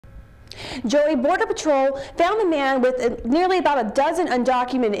Joey, Border Patrol found the man with nearly about a dozen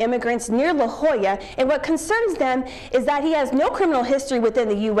undocumented immigrants near La Jolla, and what concerns them is that he has no criminal history within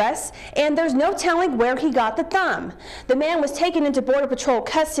the U.S., and there's no telling where he got the thumb. The man was taken into Border Patrol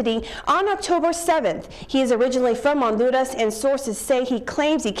custody on October 7th. He is originally from Honduras, and sources say he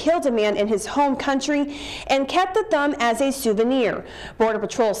claims he killed a man in his home country and kept the thumb as a souvenir. Border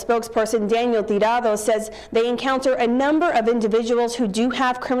Patrol spokesperson Daniel Tirado says they encounter a number of individuals who do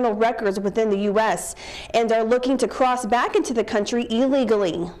have criminal records within the U.S. and are looking to cross back into the country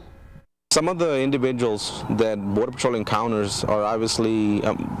illegally. Some of the individuals that Border Patrol encounters are obviously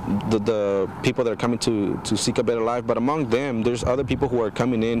the people that are coming to seek a better life, but among them, there's other people who are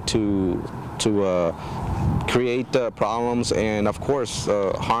coming in to create problems and, of course,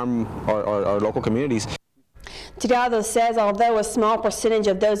 harm our local communities. Tirado says although a small percentage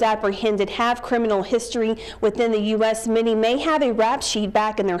of those apprehended have criminal history within the U.S., many may have a rap sheet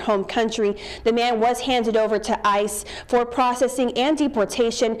back in their home country. The man was handed over to ICE for processing and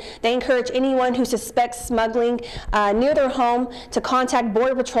deportation. They encourage anyone who suspects smuggling near their home to contact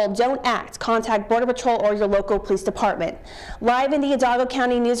Border Patrol. Don't act. Contact Border Patrol or your local police department. Live in the Hidalgo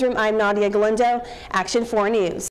County Newsroom, I'm Nadia Galindo, Action 4 News.